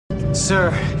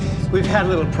Sir, we've had a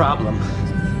little problem.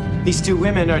 These two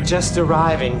women are just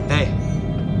arriving. They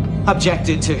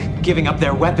objected to giving up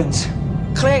their weapons.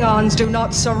 Klingons do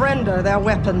not surrender their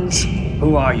weapons.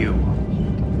 Who are you?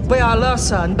 We are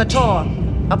Lursa and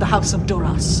Bator of the House of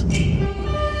Duras.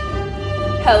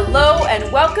 Hello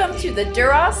and welcome to the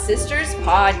Duras Sisters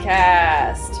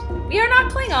podcast. We are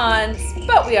not Klingons,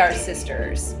 but we are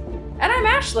sisters. And I'm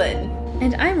Ashlyn.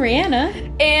 And I'm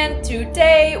Rihanna. And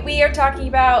today we are talking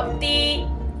about the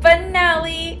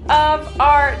finale of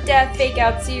our Death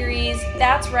Fake-Out series.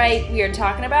 That's right, we are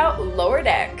talking about Lower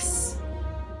Decks.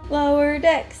 Lower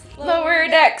Decks. Lower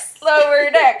Decks. Lower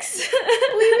Decks.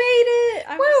 We made it.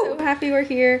 I'm Woo. so happy we're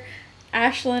here.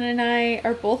 Ashlyn and I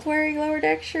are both wearing Lower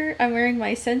Decks shirt. I'm wearing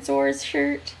my Censors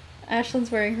shirt.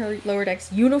 Ashlyn's wearing her Lower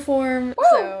Decks uniform. Woo.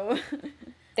 So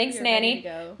Thanks, You're Nanny. ready to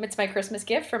go. It's my Christmas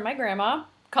gift from my grandma.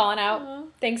 Calling out. Aww.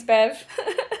 Thanks, Bev.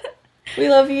 We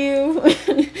love you.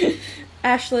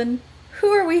 Ashlyn, who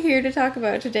are we here to talk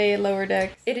about today in Lower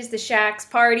Decks? It is the Shax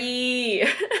party.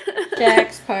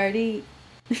 Jack's party.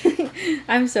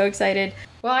 I'm so excited.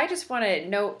 Well, I just want to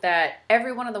note that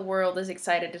everyone in the world is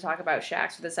excited to talk about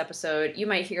Shax for this episode. You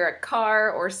might hear a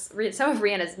car or some of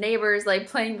Rihanna's neighbors like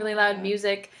playing really loud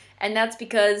music, and that's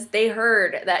because they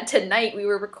heard that tonight we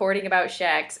were recording about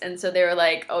Shax, and so they were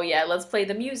like, oh yeah, let's play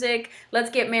the music, let's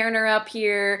get Mariner up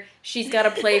here, she's got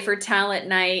to play for talent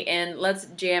night, and let's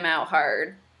jam out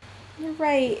hard. You're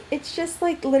right. It's just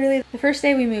like literally the first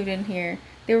day we moved in here,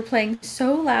 they were playing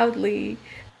so loudly.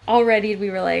 Already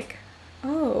we were like,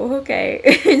 oh,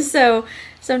 okay. So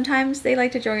sometimes they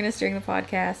like to join us during the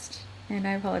podcast, and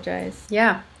I apologize.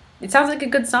 Yeah, it sounds like a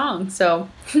good song, so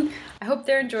I hope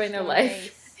they're enjoying their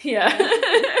life. Yeah.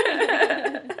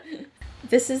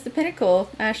 This is the pinnacle,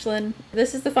 Ashlyn.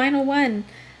 This is the final one.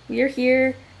 We are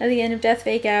here at the end of Death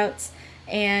Fake-Outs,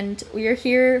 and we are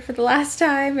here for the last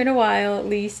time in a while, at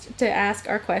least, to ask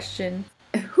our question.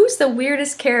 Who's the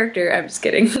weirdest character? I'm just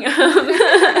kidding.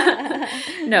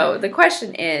 No, the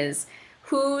question is,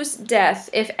 whose death,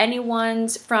 if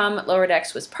anyone's from Lower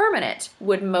Decks was permanent,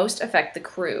 would most affect the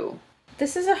crew?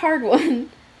 This is a hard one.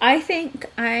 I think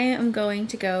I am going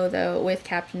to go, though, with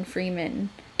Captain Freeman.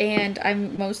 And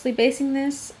I'm mostly basing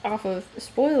this off of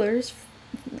spoilers,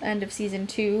 end of season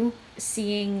 2,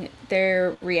 seeing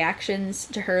their reactions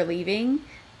to her leaving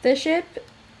the ship.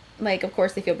 Like, of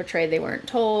course, they feel betrayed, they weren't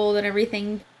told and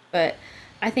everything. But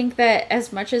I think that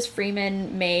as much as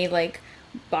Freeman may, like,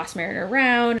 boss Mariner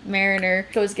around, Mariner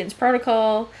goes against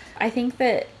protocol, I think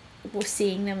that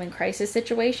seeing them in crisis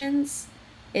situations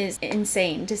is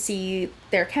insane. To see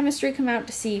their chemistry come out,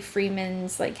 to see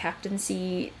Freeman's, like,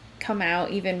 captaincy come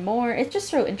out even more. It's just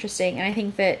so interesting. And I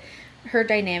think that her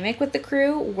dynamic with the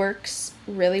crew works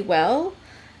really well.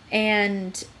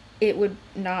 And it would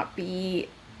not be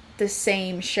the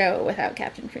same show without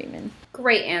Captain Freeman.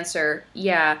 Great answer.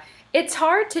 Yeah. It's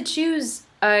hard to choose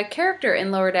a character in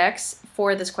Lower Decks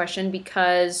for this question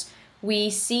because we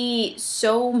see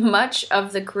so much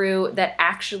of the crew that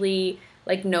actually,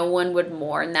 like, no one would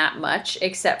mourn that much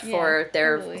except for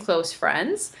their close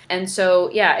friends. And so,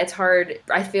 yeah, it's hard.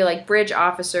 I feel like bridge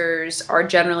officers are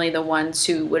generally the ones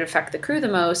who would affect the crew the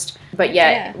most. But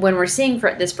yet, when we're seeing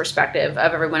this perspective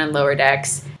of everyone in Lower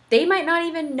Decks, they might not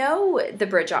even know the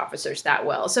bridge officers that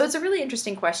well. So it's a really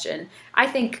interesting question. I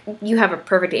think you have a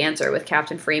perfect answer with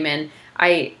Captain Freeman.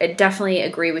 I definitely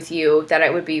agree with you that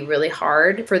it would be really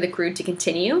hard for the crew to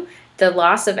continue. The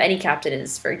loss of any captain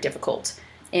is very difficult.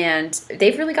 And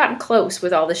they've really gotten close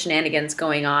with all the shenanigans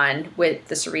going on with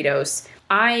the Cerritos.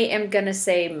 I am going to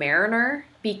say Mariner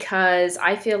because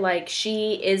I feel like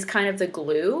she is kind of the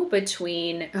glue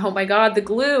between, oh my god, the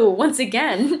glue, once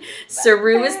again.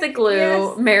 Saru is the glue,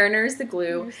 yes. Mariner is the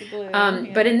glue.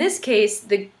 But in this case,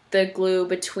 the glue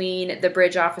between the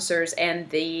bridge officers and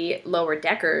the lower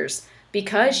deckers,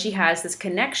 because she has this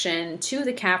connection to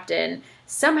the captain,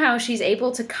 somehow she's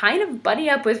able to kind of buddy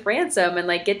up with Ransom and,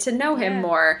 like, get to know him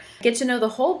more, get to know the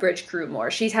whole bridge crew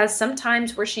more. She has some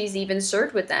times where she's even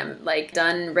served with them, like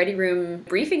done ready room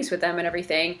briefings with them and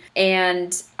everything.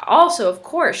 And also, of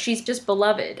course, she's just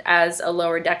beloved as a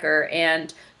lower decker,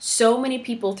 and so many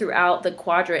people throughout the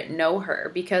quadrant know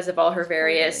her because of all her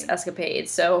various escapades.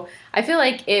 So I feel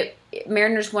like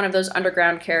Mariner's one of those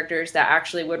underground characters that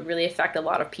actually would really affect a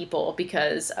lot of people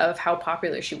because of how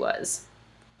popular she was.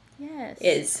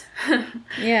 Yes.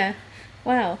 Yeah.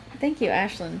 Wow. Thank you,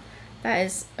 Ashlyn. That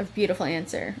is a beautiful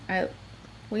answer.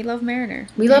 We love Mariner.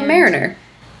 We love Mariner.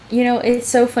 You know, it's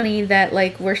so funny that,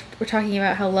 like, we're talking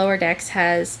about how Lower Decks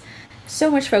has So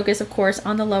much focus, of course,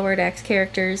 on the Lower Decks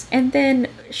characters. And then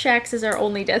Shax is our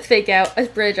only death fake out as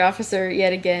bridge officer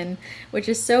yet again, which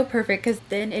is so perfect because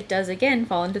then it does again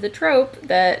fall into the trope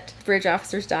that bridge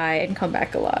officers die and come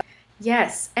back a lot.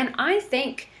 Yes, and I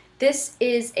think this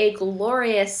is a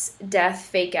glorious death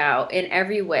fake out in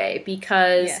every way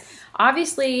because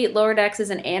obviously Lower Decks is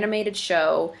an animated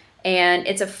show. And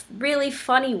it's a really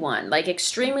funny one, like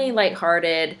extremely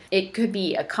lighthearted. It could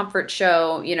be a comfort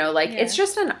show, you know, like it's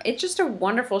just a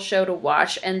wonderful show to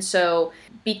watch. And so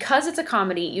because it's a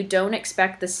comedy, you don't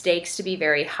expect the stakes to be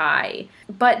very high.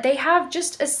 But they have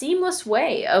just a seamless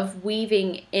way of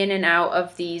weaving in and out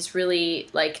of these really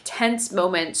like tense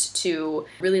moments to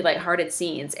really lighthearted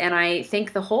scenes. And I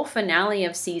think the whole finale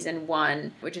of season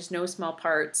 1, which is No Small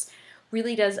Parts,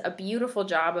 really does a beautiful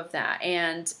job of that,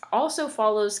 and also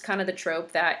follows kind of the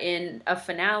trope that in a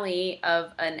finale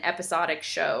of an episodic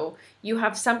show, you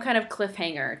have some kind of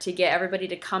cliffhanger to get everybody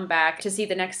to come back to see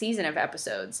the next season of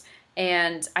episodes.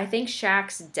 And I think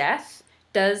Shax's death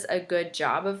does a good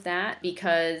job of that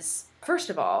because, first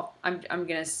of all, I'm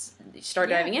going to start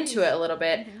diving into it a little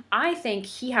bit. Mm-hmm. I think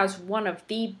he has one of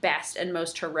the best and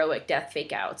most heroic death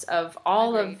fake outs of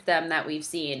all of them that we've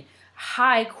seen.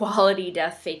 High quality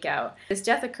death fake out. This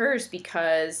death occurs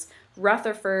because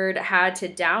Rutherford had to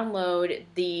download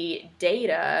the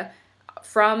data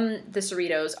from the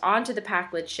Cerritos onto the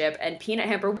Pakled ship, and Peanut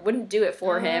Hamper wouldn't do it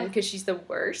for him because she's the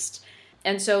worst.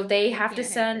 And so they have to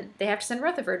send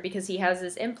Rutherford because he has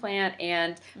this implant,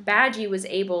 and Badgie was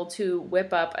able to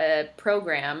whip up a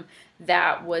program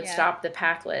that would stop the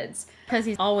Pakleds. Because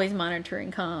he's always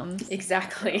monitoring comms.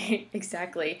 Exactly.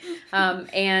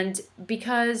 And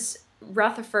because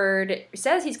Rutherford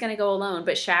says he's going to go alone,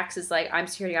 but Shax is like, I'm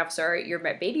security officer, you're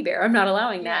my baby bear, I'm not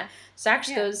allowing that.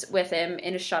 Shax goes with him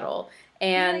in a shuttle.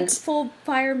 And full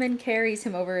fireman carries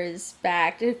him over his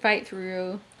back to fight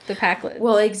through the Pakleds.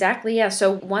 Well, exactly, yeah.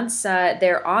 So once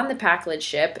they're on the Pakled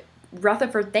ship,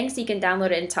 Rutherford thinks he can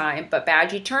download it in time, but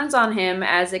Badgie turns on him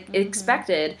as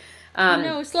expected.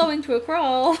 Slowing to a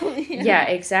crawl. Yeah,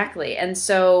 exactly. And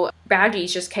so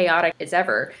Badgie's just chaotic as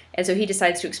ever. And so he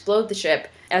decides to explode the ship.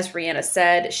 As Brianna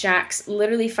said, Shax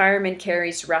literally fireman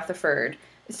carries Rutherford,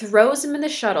 throws him in the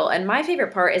shuttle. And my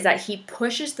favorite part is that he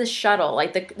pushes the shuttle.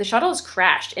 Like the shuttle has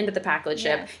crashed into the Pakled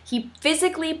ship. He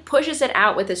physically pushes it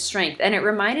out with his strength. And it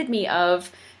reminded me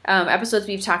of episodes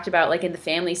we've talked about, like in the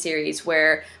Family series,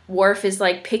 where Worf is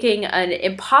like picking an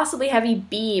impossibly heavy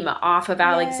beam off of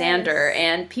Alexander,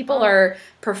 and people are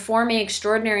performing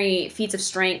extraordinary feats of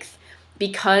strength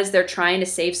because they're trying to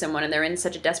save someone and they're in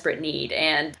such a desperate need.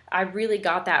 And I really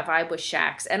got that vibe with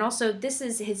Shax. And also, this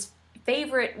is his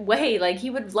favorite way. Like, he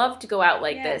would love to go out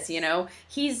like this, you know.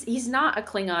 He's not a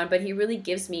Klingon, but he really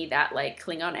gives me that like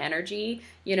Klingon energy,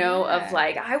 you know, of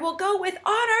like, I will go with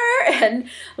honor, and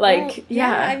like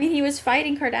I mean, he was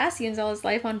fighting Cardassians all his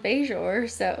life on Bajor,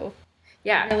 so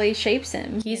it really shapes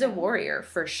him. He's a warrior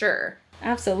for sure.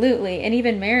 Absolutely. And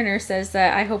even Mariner says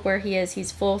that, I hope where he is,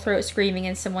 he's full throat screaming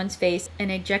in someone's face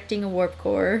and ejecting a warp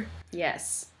core.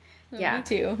 Yes. Yeah. Me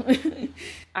too.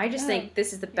 I just think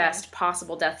this is the best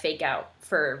possible death fake out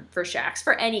for Shax,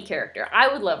 for any character.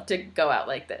 I would love to go out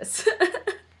like this.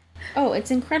 Oh,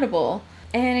 it's incredible.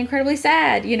 And incredibly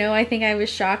sad. You know, I think I was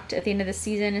shocked at the end of the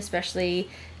season, especially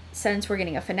since we're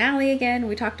getting a finale again.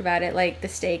 We talked about it, like the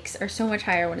stakes are so much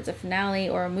higher when it's a finale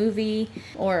or a movie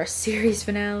or a series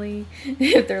finale,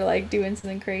 if they're like doing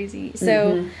something crazy.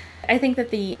 So I think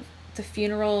that the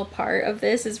funeral part of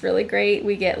this is really great.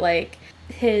 We get like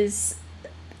his,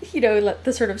 you know,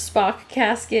 the sort of Spock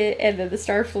casket and then the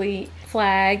Starfleet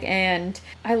flag, and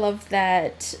I love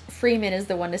that Freeman is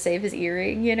the one to save his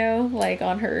earring, you know, like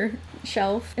on her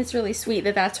shelf. It's really sweet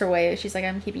that that's her way. She's like,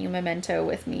 I'm keeping a memento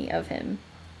with me of him.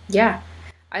 Yeah,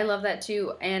 I love that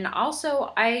too. And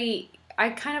also, I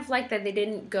kind of like that they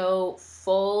didn't go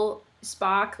full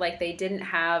Spock, like they didn't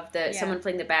have someone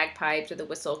playing the bagpipes or the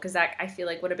whistle, because that I feel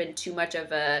like would have been too much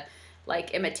of a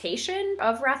like imitation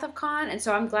of Wrath of Khan. And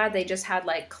so I'm glad they just had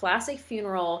like classic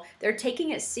funeral. They're taking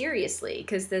it seriously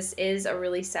because this is a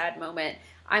really sad moment.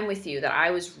 I'm with you that I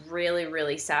was really,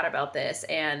 really sad about this.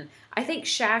 And I think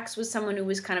Shax was someone who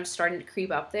was kind of starting to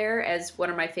creep up there as one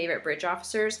of my favorite bridge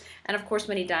officers. And of course,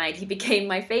 when he died, he became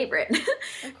my favorite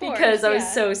because I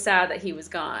was so sad that he was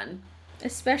gone.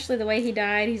 Especially the way he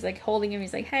died. He's like holding him.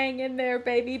 He's like, hang in there,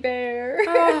 baby bear.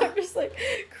 Oh. I'm just like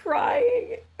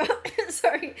crying.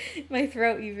 Sorry, my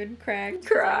throat even cracked.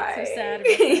 Cry. I'm so sad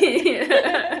about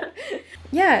that.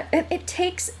 Yeah, it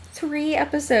takes 3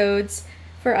 episodes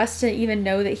for us to even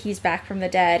know that he's back from the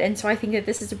dead. And so I think that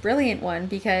this is a brilliant one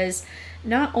because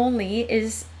not only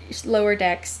is Lower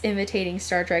Decks imitating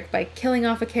Star Trek by killing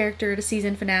off a character at a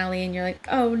season finale, and you're like,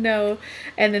 oh no,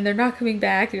 and then they're not coming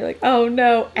back, and you're like, oh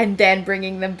no, and then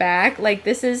bringing them back. Like,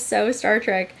 this is so Star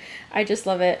Trek. I just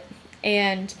love it.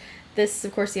 And this is,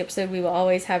 of course, the episode we will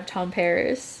always have Tom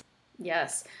Paris.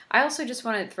 Yes. I also just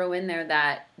want to throw in there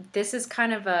that this is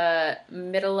kind of a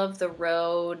middle of the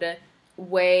road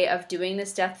way of doing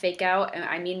this death fake out, and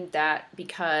I mean that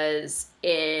because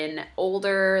in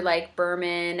older, like,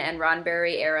 Berman and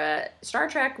Roddenberry era Star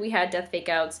Trek, we had death fake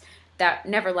outs that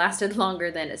never lasted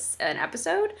longer than an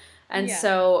episode, and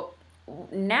so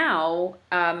now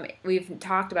we've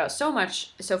talked about so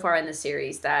much so far in the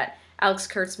series that Alex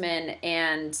Kurtzman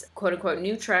and quote-unquote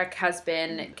New Trek has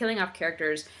been killing off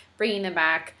characters, bringing them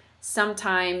back,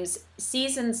 sometimes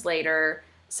seasons later,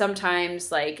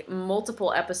 sometimes like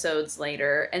multiple episodes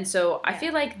later. And so I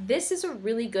feel like this is a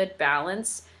really good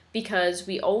balance because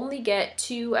we only get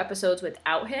 2 episodes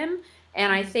without him.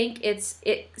 And I think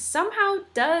it somehow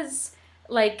does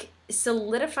like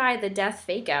solidify the death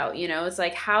fake out, you know? It's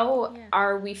like, how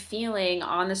are we feeling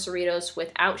on the Cerritos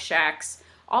without Shax?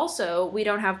 Also, we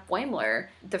don't have Boimler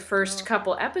the first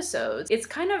couple episodes. It's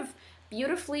kind of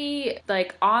beautifully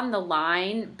like on the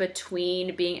line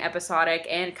between being episodic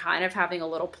and kind of having a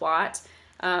little plot,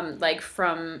 like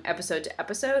from episode to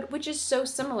episode, which is so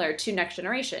similar to Next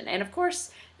Generation. And of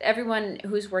course, everyone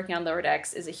who's working on Lower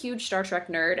Decks is a huge Star Trek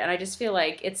nerd, and I just feel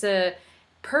like it's a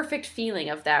perfect feeling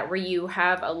of that, where you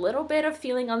have a little bit of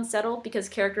feeling unsettled because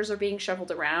characters are being shuffled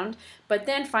around, but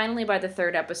then finally by the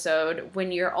 3rd episode,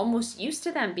 when you're almost used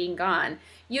to them being gone,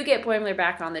 you get Boimler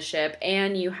back on the ship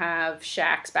and you have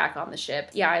Shax back on the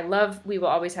ship. Yeah, I love We Will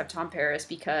Always Have Tom Paris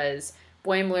because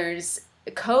Boimler's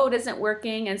code isn't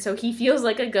working, and so he feels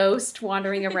like a ghost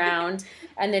wandering around.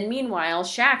 And then meanwhile,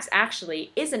 Shax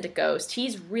actually isn't a ghost.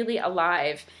 He's really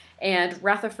alive. And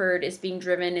Rutherford is being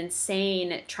driven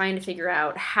insane trying to figure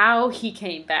out how he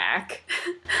came back.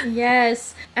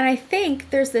 Yes. And I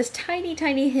think there's this tiny,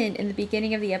 tiny hint in the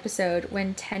beginning of the episode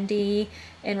when Tendi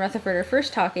and Rutherford are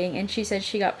first talking, and she said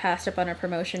she got passed up on a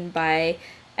promotion by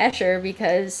Escher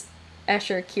because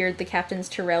Escher cured the Captain's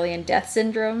Tyrellian death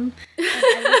syndrome. And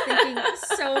I was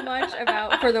thinking so much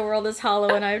about For the World is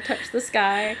Hollow and I've Touched the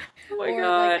Sky. Oh my or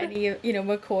God. like any, you know,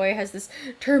 McCoy has this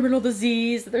terminal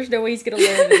disease that there's no way he's gonna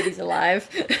live, and he's alive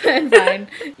and fine.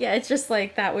 Yeah, it's just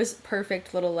like that was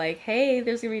perfect little like, hey,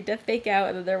 there's gonna be a death fake out,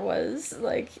 and then there was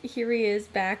like, here he is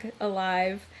back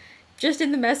alive, just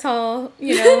in the mess hall,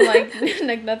 you know, like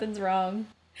like nothing's wrong.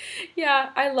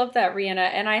 Yeah, I love that, Rhianna,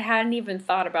 and I hadn't even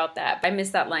thought about that. I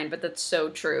missed that line, but that's so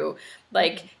true.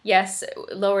 Like, yes,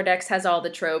 Lower Decks has all the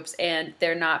tropes, and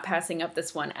they're not passing up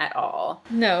this one at all.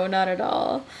 No, not at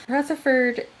all.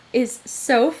 Rutherford is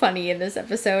so funny in this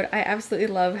episode. I absolutely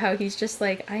love how he's just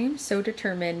like, I am so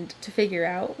determined to figure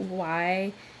out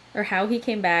why or how he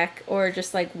came back, or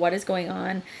just like what is going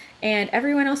on. And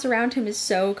everyone else around him is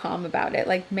so calm about it.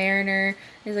 Like Mariner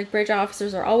is like, bridge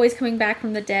officers are always coming back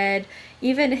from the dead.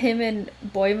 Even him and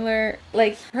Boimler,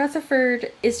 like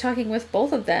Rutherford is talking with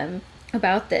both of them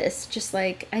about this. Just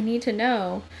like, I need to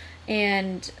know.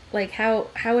 And like, how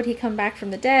would he come back from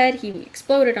the dead? He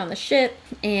exploded on the ship.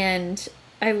 And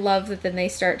I love that then they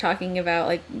start talking about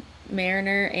like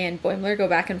Mariner and Boimler go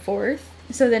back and forth.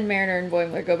 So then Mariner and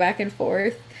Boimler go back and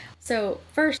forth. So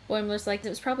first, Boimler's like, it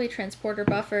was probably a transporter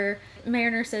buffer.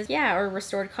 Mariner says, yeah, or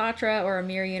restored Katra, or a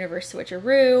mirror universe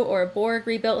switcheroo, or a Borg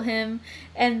rebuilt him.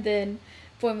 And then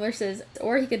Boimler says,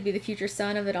 or he could be the future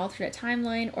son of an alternate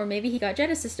timeline, or maybe he got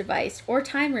Genesis deviced, or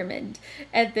time rimmed.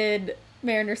 And then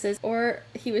Mariner says, or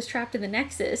he was trapped in the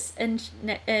Nexus, and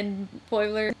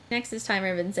Boimler, Nexus, time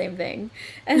rimmed, same thing.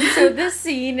 And so this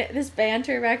scene, this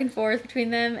banter back and forth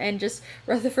between them, and just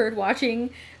Rutherford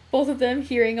watching both of them,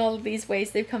 hearing all of these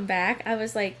ways they've come back, I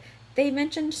was like, they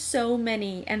mentioned so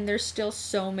many, and there's still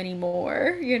so many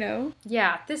more, you know?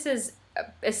 Yeah, this is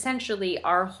essentially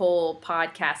our whole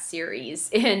podcast series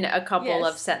in a couple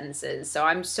of sentences. So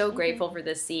I'm so grateful for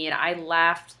this scene. I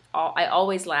laughed. I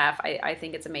always laugh. I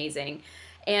think it's amazing.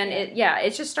 And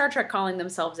it's just Star Trek calling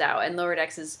themselves out, and Lower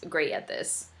Decks is great at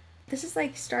this. This is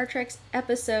like Star Trek's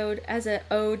episode as an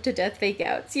ode to death fake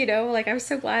outs, you know? Like, I'm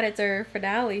so glad it's our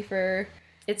finale for...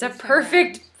 It's a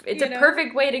perfect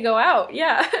way to go out.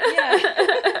 Yeah.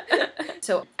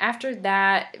 So after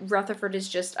that, Rutherford is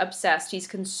just obsessed. He's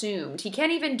consumed. He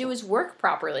can't even do his work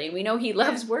properly. And we know he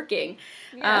loves working.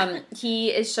 Yeah. He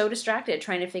is so distracted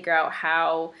trying to figure out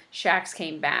how Shax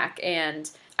came back. And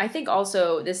I think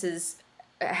also this is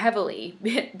heavily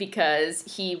because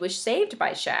he was saved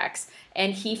by Shax.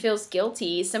 And he feels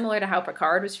guilty, similar to how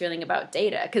Picard was feeling about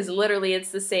Data, because literally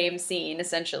it's the same scene,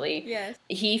 essentially. Yes.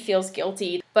 He feels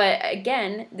guilty But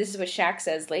again, this is what Shaq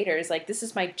says later, is like, this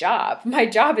is my job. My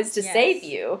job is to save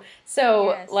you.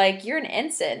 So, like, you're an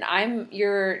ensign. I'm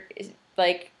a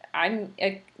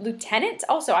lieutenant.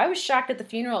 Also, I was shocked at the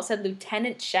funeral. It said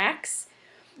Lieutenant Shax.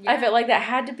 Yeah. I felt like that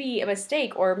had to be a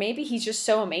mistake. Or maybe he's just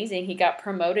so amazing he got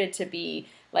promoted to be,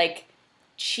 like,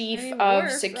 chief of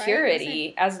Worf,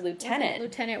 security as a lieutenant.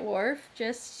 Lieutenant Worf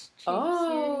just...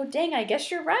 Oh, dang, I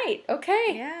guess you're right.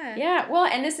 Okay. Yeah. Well,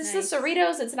 and this is the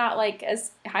Cerritos. It's not, like,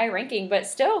 as high ranking, but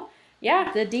still,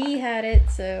 yeah. The D had it,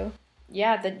 so...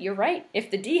 Yeah, you're right. If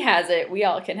the D has it, we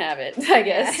all can have it, I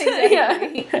guess. Yeah,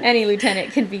 exactly. Any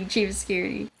lieutenant can be chief of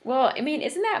security. Well, I mean,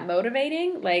 isn't that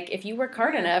motivating? Like, if you work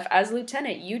hard enough as a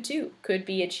lieutenant, you, too, could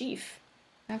be a chief.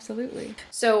 Absolutely.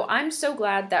 So I'm so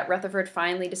glad that Rutherford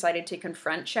finally decided to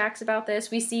confront Shax about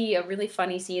this. We see a really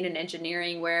funny scene in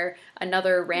engineering where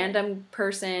another random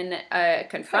person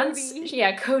confronts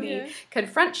Cody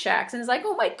confronts Shax and is like,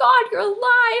 "Oh my God, you're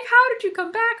alive! How did you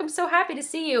come back? I'm so happy to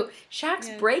see you."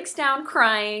 Shax breaks down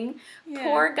crying.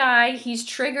 Poor guy. He's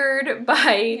triggered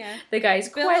by the guy's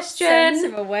question. Sends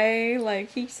him away.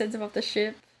 Like, he sends him off the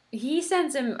ship. He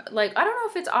sends him, like, I don't know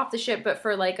if it's off the ship, but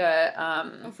for, like,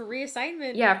 a, for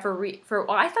reassignment. Yeah, well,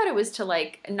 I thought it was to,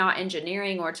 like, not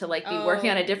engineering or to, like, be working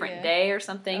on a different day or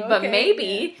something. But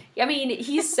maybe. Yeah. I mean,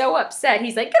 he's so upset.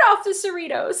 He's like, get off the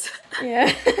Cerritos.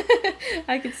 Yeah.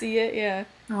 I could see it, yeah.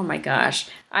 Oh, my gosh.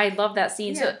 I love that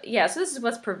scene. Yeah. So this is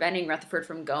what's preventing Rutherford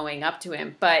from going up to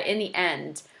him. But in the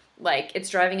end, like, it's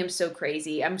driving him so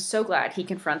crazy. I'm so glad he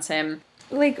confronts him.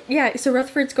 Like, yeah, so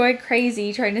Rutherford's going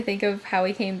crazy trying to think of how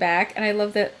he came back, and I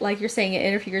love that, like you're saying, it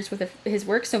interferes with his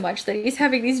work so much that he's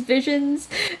having these visions,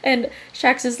 and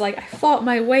Shax is like, I fought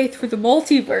my way through the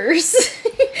multiverse,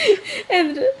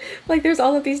 and, like, there's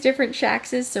all of these different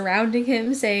Shaxes surrounding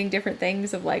him, saying different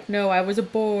things of, like, no, I was a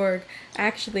Borg,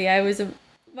 actually, I was in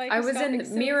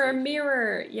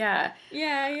Mirror, yeah.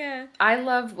 Yeah. I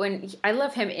love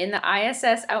him in the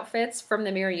ISS outfits from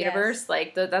the Mirror Universe,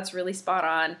 like, that's really spot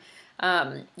on.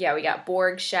 We got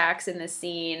Borg Shax in this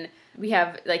scene. We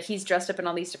have, like, he's dressed up in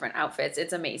all these different outfits.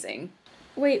 It's amazing.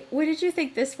 Wait, what did you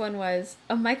think this one was?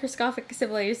 A microscopic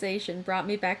civilization brought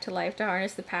me back to life to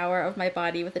harness the power of my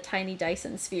body with a tiny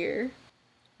Dyson sphere.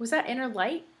 Was that Inner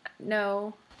Light?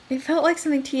 No. It felt like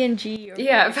something TNG.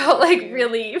 It felt like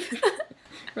really...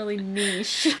 really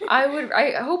niche.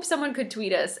 I hope someone could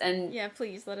tweet us and... Yeah,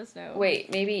 please, let us know.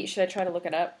 Wait, maybe, should I try to look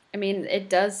it up? I mean, it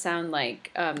does sound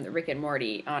like Rick and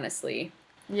Morty, honestly.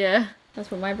 Yeah,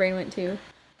 that's what my brain went to.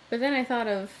 But then I thought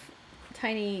of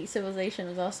Tiny Civilization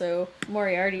was also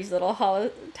Moriarty's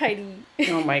little tiny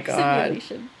oh my God.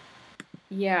 simulation.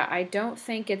 Yeah, I don't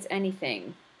think it's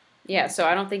anything. Yeah, so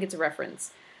I don't think it's a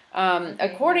reference.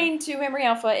 According to Memory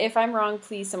Alpha, if I'm wrong,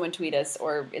 please someone tweet us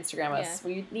or Instagram us.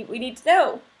 We need to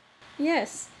know.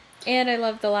 Yes. And I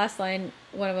love the last line.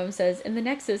 One of them says, "In the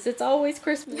Nexus, it's always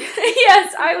Christmas."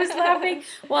 Yes, I was laughing.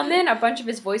 Well, and then a bunch of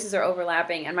his voices are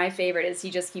overlapping, and my favorite is he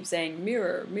just keeps saying,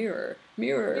 "Mirror, mirror,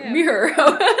 mirror, mirror."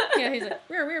 Yeah, he's like,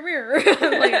 "Mirror, mirror, mirror."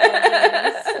 I'm like,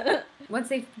 oh, once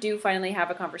they do finally have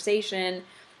a conversation,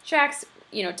 Shax,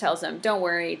 tells him, "Don't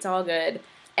worry, it's all good."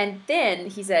 And then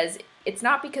he says, "It's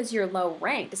not because you're low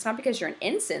ranked. It's not because you're an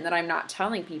ensign that I'm not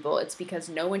telling people. It's because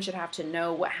no one should have to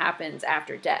know what happens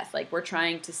after death. Like, we're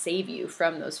trying to save you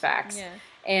from those facts." Yeah.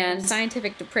 And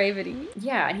scientific depravity.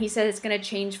 Yeah, and he said it's going to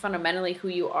change fundamentally who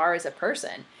you are as a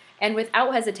person. And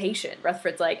without hesitation,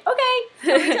 Rutherford's like,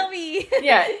 "Okay, tell me."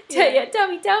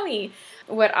 Tell me.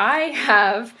 What I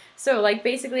have, so, like,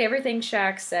 basically everything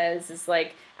Shax says is,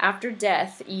 like, after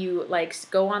death, you, like,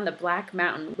 go on the Black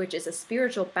Mountain, which is a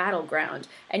spiritual battleground,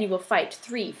 and you will fight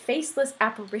 3 faceless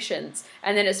apparitions.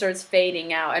 And then it starts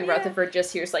fading out, and Rutherford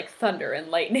just hears, like, thunder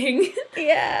and lightning.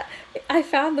 Yeah, I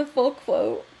found the full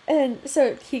quote. And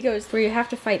so he goes, "Where you have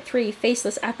to fight 3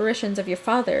 faceless apparitions of your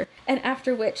father, and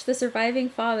after which the surviving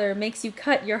father makes you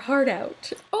cut your heart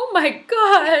out." Oh my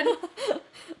God!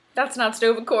 That's not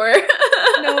Sto-vo-kor.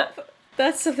 Nope.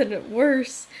 That's something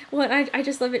worse. Well, I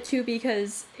just love it too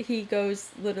because he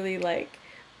goes literally like,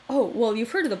 "Oh, well,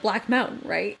 you've heard of the Black Mountain,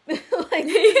 right?" Like,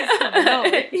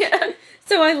 yeah.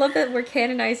 So I love that we're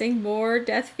canonizing more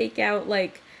death fake out,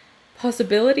 like,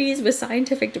 possibilities with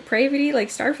scientific depravity. Like,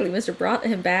 Starfleet must have brought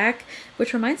him back,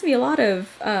 which reminds me a lot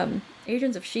of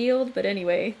Agents of S.H.I.E.L.D., but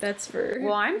anyway, that's for...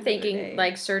 Well, I'm thinking,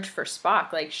 like, Search for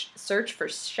Spock, like, Search for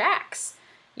Shax,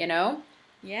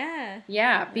 Yeah.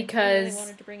 Yeah, because really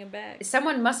wanted to bring him back.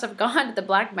 Someone must have gone to the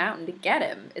Black Mountain to get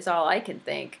him, is all I can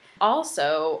think.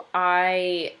 Also,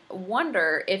 I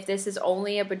wonder if this is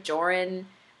only a Bajoran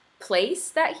place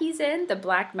that he's in, the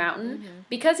Black Mountain,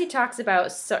 because he talks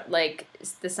about like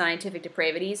the scientific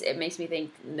depravities, it makes me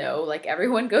think no, like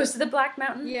everyone goes to the Black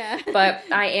Mountain. Yeah. But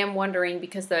I am wondering,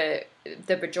 because the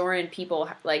Bajoran people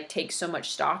like take so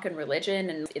much stock in religion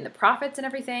and in the prophets and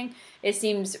everything, it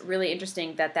seems really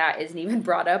interesting that isn't even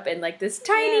brought up in like this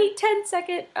tiny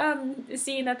 10-second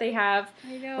scene that they have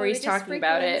where he's talking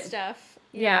about it. Stuff.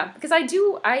 Yeah, because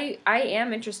I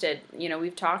am interested. You know,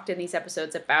 we've talked in these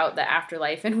episodes about the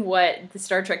afterlife and what the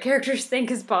Star Trek characters think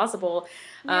is possible.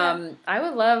 Yeah.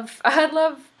 I'd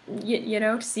love, you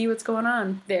know, to see what's going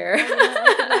on there. I would not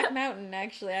love the Black Mountain,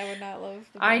 actually. I would not love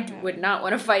the Black Mountain. Would not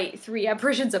want to fight 3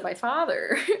 apparitions of my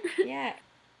father. Yeah.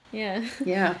 Yeah.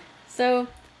 Yeah. So,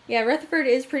 yeah, Rutherford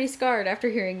is pretty scarred after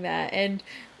hearing that, and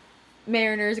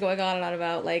Mariner's going on and on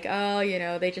about, like, oh, you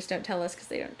know, they just don't tell us because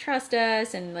they don't trust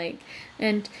us, and, like,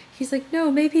 and he's like,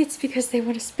 no, maybe it's because they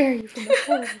want to spare you from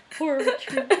the horrible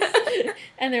truths.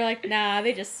 And they're like, nah,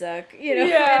 they just suck, you know?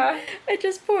 Yeah. And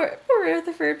just poor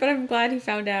Rutherford, but I'm glad he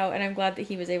found out, and I'm glad that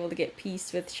he was able to get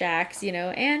peace with Shax, you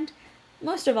know, and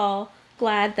most of all,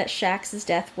 glad that Shax's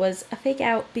death was a fake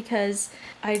out, because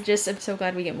I just am so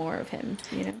glad we get more of him,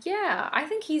 you know? Yeah, I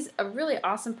think he's a really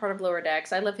awesome part of Lower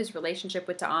Decks. I love his relationship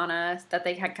with T'Ana that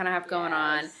they kind of have going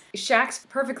on. Shax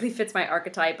perfectly fits my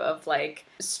archetype of, like,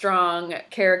 strong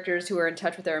characters who are in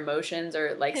touch with their emotions,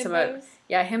 or, like, Himbos.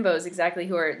 Himbos, exactly,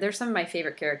 they're some of my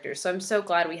favorite characters. So I'm so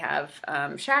glad we have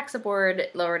Shax aboard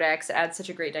Lower Decks. It adds such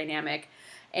a great dynamic.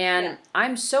 And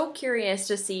I'm so curious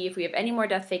to see if we have any more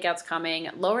Death Fakeouts coming.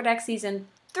 Lower Deck Season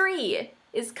 3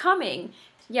 is coming.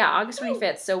 Yeah, August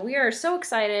 25th. So we are so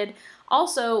excited.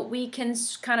 Also, we can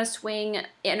kind of swing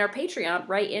in our Patreon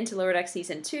right into Lower Deck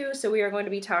Season 2. So we are going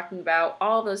to be talking about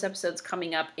all of those episodes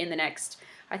coming up in the next,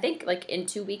 I think, like in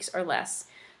 2 weeks or less.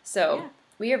 So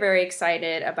we are very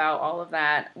excited about all of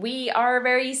that. We are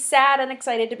very sad and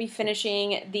excited to be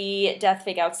finishing the Death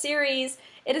Fakeout series.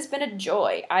 It has been a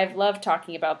joy. I've loved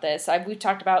talking about this. We've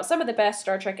talked about some of the best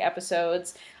Star Trek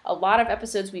episodes, a lot of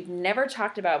episodes we've never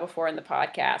talked about before in the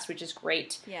podcast, which is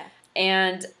great. Yeah.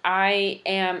 And I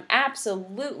am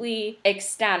absolutely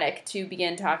ecstatic to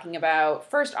begin talking about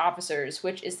First Officers,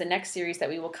 which is the next series that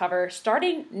we will cover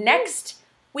starting next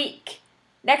week.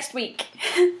 Next week.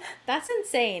 That's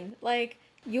insane. Like,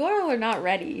 you all are not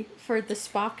ready for the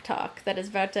Spock talk that is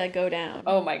about to go down.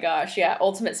 Oh my gosh, yeah,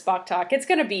 Ultimate Spock talk. It's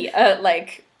gonna be a,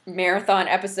 like, marathon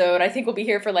episode. I think we'll be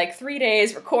here for, like, 3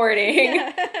 days recording.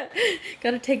 Yeah.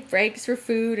 Gotta take breaks for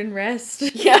food and rest.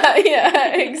 Yeah,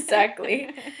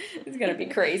 exactly. It's gonna be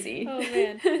crazy. Oh,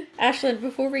 man. Ashlyn,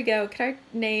 before we go, can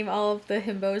I name all of the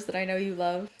himbos that I know you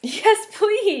love? Yes,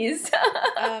 please.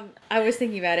 I was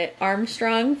thinking about it.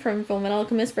 Armstrong from Fullmetal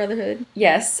Alchemist Brotherhood.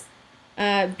 Yes.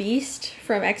 Beast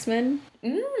from X-Men.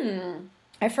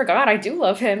 I forgot. I do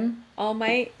love him. All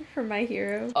Might from My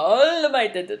Hero. All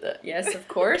Might. Yes, of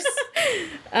course.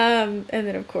 And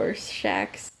then, of course,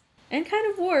 Shax. And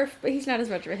kind of Worf, but he's not as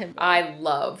much of a himbo. I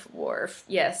love Worf.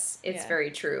 Yes, it's very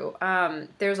true.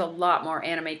 There's a lot more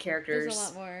anime characters. There's a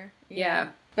lot more. Yeah.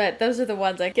 But those are the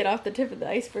ones I get off the tip of the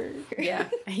iceberg. Yeah,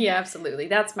 absolutely.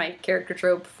 That's my character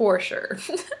trope for sure.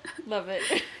 Love it.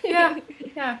 Yeah.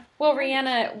 Well,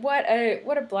 Rhianna, what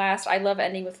a blast. I love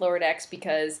ending with Lower Decks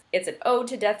because it's an ode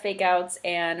to Death Fakeouts,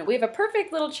 and we have a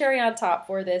perfect little cherry on top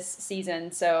for this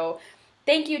season. So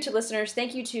thank you to listeners.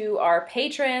 Thank you to our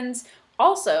patrons.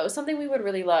 Also, something we would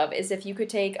really love is if you could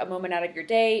take a moment out of your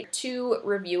day to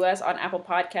review us on Apple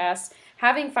Podcasts.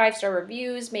 Having 5-star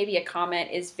reviews, maybe a comment,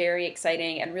 is very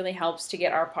exciting and really helps to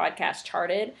get our podcast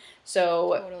charted.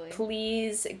 So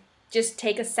Please just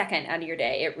take a second out of your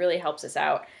day. It really helps us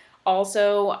out.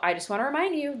 Also, I just want to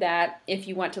remind you that if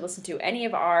you want to listen to any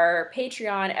of our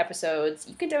Patreon episodes,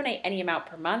 you can donate any amount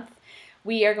per month.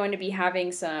 We are going to be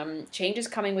having some changes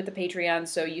coming with the Patreon,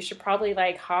 so you should probably,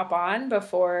 like, hop on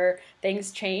before things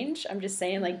change. I'm just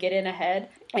saying, like, get in ahead.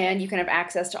 And you can have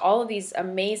access to all of these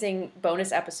amazing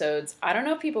bonus episodes. I don't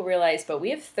know if people realize, but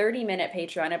we have 30-minute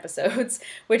Patreon episodes,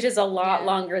 which is a lot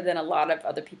longer than a lot of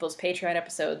other people's Patreon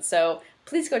episodes. So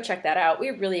please go check that out. We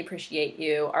really appreciate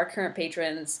you. Our current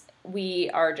patrons,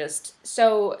 we are just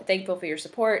so thankful for your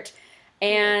support.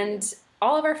 And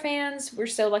all of our fans, we're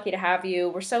so lucky to have you.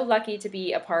 We're so lucky to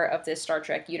be a part of this Star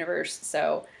Trek universe.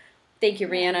 So thank you,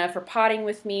 Rhianna, for potting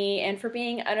with me and for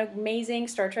being an amazing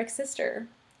Star Trek sister.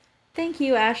 Thank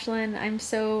you, Ashlyn. I'm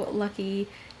so lucky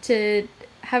to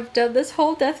have done this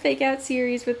whole Death Fakeout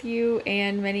series with you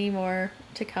and many more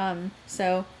to come.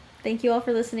 So thank you all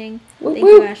for listening. Thank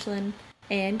you, Ashlyn,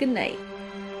 and good night.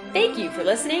 Thank you for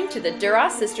listening to the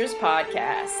Duras Sisters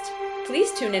podcast.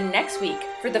 Please tune in next week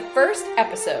for the first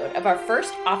episode of our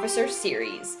First Officer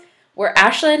series. where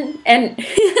Ashlyn and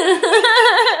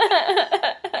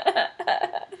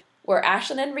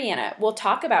Rhianna will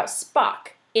talk about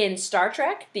Spock in Star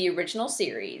Trek, the original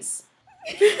series.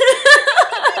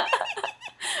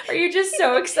 Are you just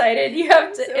so excited you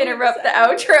have to interrupt the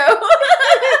outro?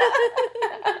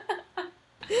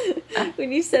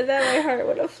 When you said that, my heart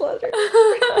would have fluttered.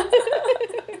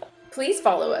 Please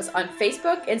follow us on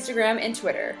Facebook, Instagram, and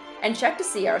Twitter, and check to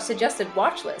see our suggested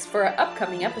watch list for our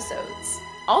upcoming episodes.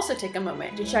 Also take a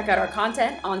moment to check out our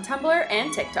content on Tumblr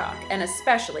and TikTok, and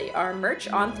especially our merch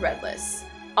on Threadless.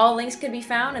 All links can be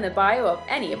found in the bio of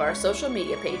any of our social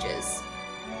media pages.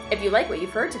 If you like what you've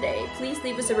heard today, please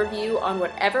leave us a review on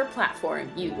whatever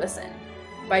platform you listen.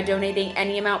 By donating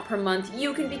any amount per month,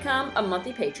 you can become a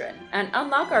monthly patron and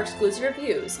unlock our exclusive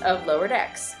reviews of Lower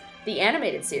Decks, the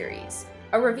animated series,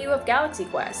 a review of Galaxy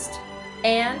Quest,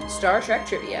 and Star Trek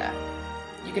trivia.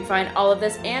 You can find all of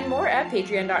this and more at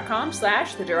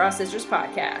patreon.com/The Duras Sisters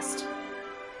Podcast.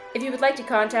 If you would like to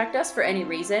contact us for any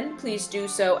reason, please do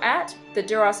so at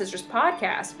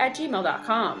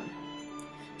thedurasisterspodcast@gmail.com.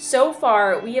 So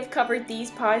far, we have covered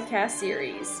these podcast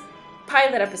series: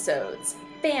 pilot episodes,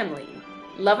 family,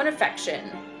 love and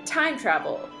affection, time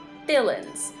travel,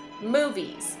 villains,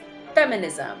 movies,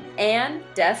 feminism, and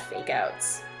death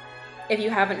fakeouts. If you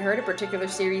haven't heard a particular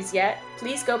series yet,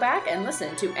 please go back and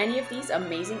listen to any of these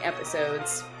amazing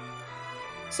episodes.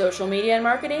 Social media and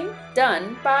marketing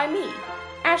done by me,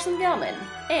 Ashlyn Gelman,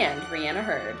 and Rhianna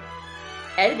Hurd.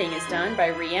 Editing is done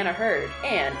by Rhianna Hurd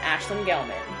and Ashlyn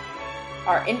Gelman.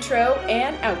 Our intro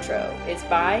and outro is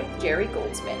by Jerry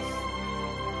Goldsmith.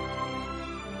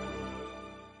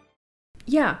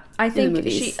 Yeah, I think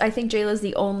Jayla's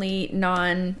the only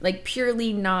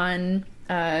purely non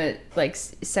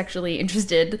sexually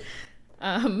interested.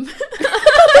 That's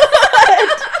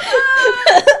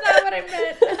not what I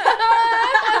meant.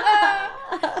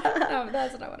 No,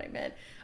 that's not what I meant.